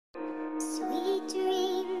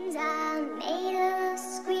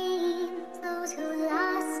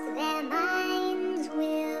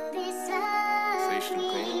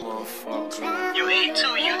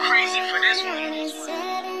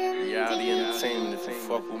team. If you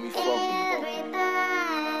fuck with me, fuck with me.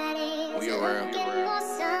 We around.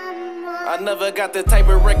 I never got the type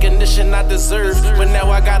of recognition I deserve, but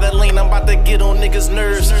now I got a lane, I'm about to get on niggas'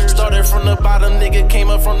 nerves. Started from the bottom, nigga came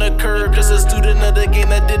up from the curb. Just a student of the game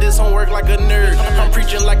that did his homework like a nerd. I'm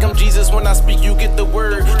preaching like I'm Jesus, when I speak you get the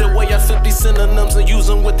word. The way I flip these synonyms and use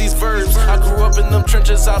them with these verbs. I grew up in them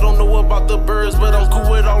trenches, I don't know about the birds, but I'm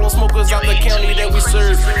cool with all them smokers out the county that we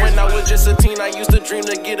serve. When I was just a teen, I used to dream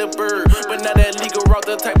to get a bird, but now that legal route,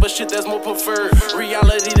 the type of shit that's more preferred.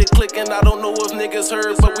 Reality to click and I don't know if niggas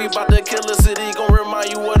heard, but we bout to kill a city, gon'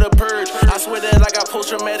 remind you of the purge. I swear that I got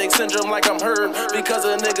post-traumatic syndrome like I'm hurt, because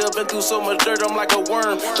a nigga been through so much dirt, I'm like a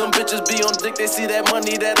worm. Them bitches be on dick, they see that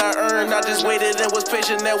money that I earn. I just waited and was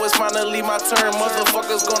patient, that was finally my turn.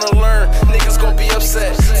 Motherfuckers gonna learn, niggas gon' be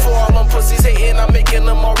upset. For all them pussies hating, I'm making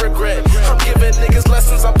them all regret. I'm giving niggas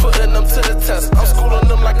lessons, I'm putting them to the test. I'm schooling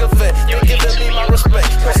them like a vet, they giving me my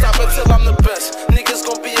respect. Won't stop until I'm the best, niggas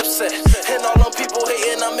gon' be upset. And all them people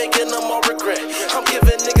hating, I'm making them all regret. I'm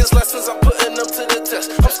giving niggas lessons, I'm putting them to the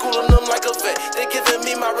test. I'm schooling them like a vet, they giving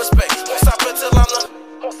me my respect. Won't stop until I'm the,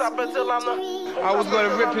 won't stop until I'm the. I was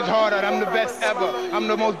gonna rip his heart out, I'm the best ever. I'm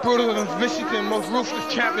the most brutal and vicious and most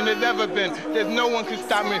ruthless champion there's ever been. There's no one can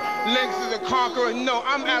stop me. Lynx is a conqueror, no,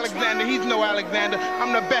 I'm Alexander, he's no Alexander.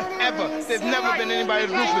 I'm the best ever, there's never been anybody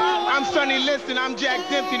as ruthless. I'm Sonny Liston, I'm Jack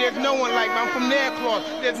Dempsey, there's no one like me. I'm from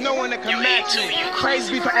Nairclaw, there's no one that can match me. Praise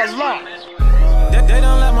be to Allah. They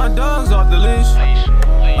don't let my dogs off the leash.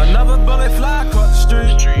 Another bullet fly across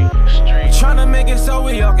the street. Tryna make it so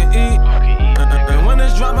we all can eat. And when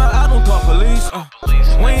there's drama, I don't call police.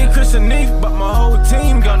 We ain't Christian Eve, but my whole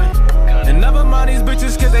team gunning. And never mind these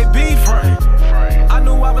bitches cause they be frontin'. I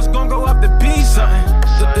knew I was gon' go up to be something.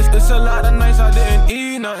 It's a lot of nights I didn't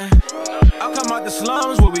eat nothing. I come out the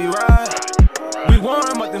slums where we ride. We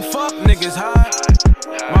warm, but then fuck niggas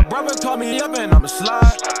hide. My brother called me up and I'ma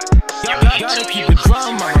slide. Gotta keep the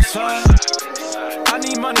drum on my side. I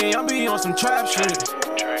need money, I'll be on some trap shit.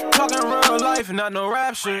 Talking real life, not no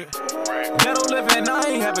rap shit. Ghetto living, I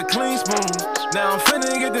ain't have a clean spoon. Now I'm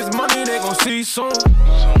finna get this money, they gon' see soon.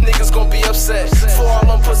 Niggas gon' be upset. For all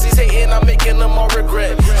them pussies hating, I'm making them all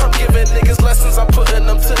regret. I'm giving niggas lessons, I'm putting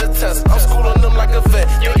them to the test. I'm schooling them like a vet,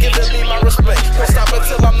 they giving me my respect. Won't stop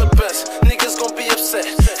until I'm the best, niggas gon' be upset.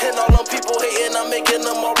 And all them people hating, I'm making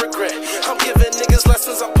them all regret. I'm giving niggas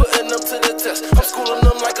lessons, I'm putting them to the test. I'm schooling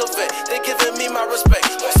them like a vet, they giving me my respect.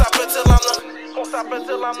 Won't stop until I'm the, won't stop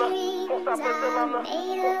until I'm the, won't stop until I'm the,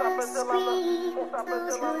 won't stop until I'm the, won't stop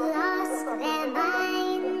until I'm the, won't stop until I'm the,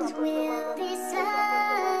 won't stop until I'm the.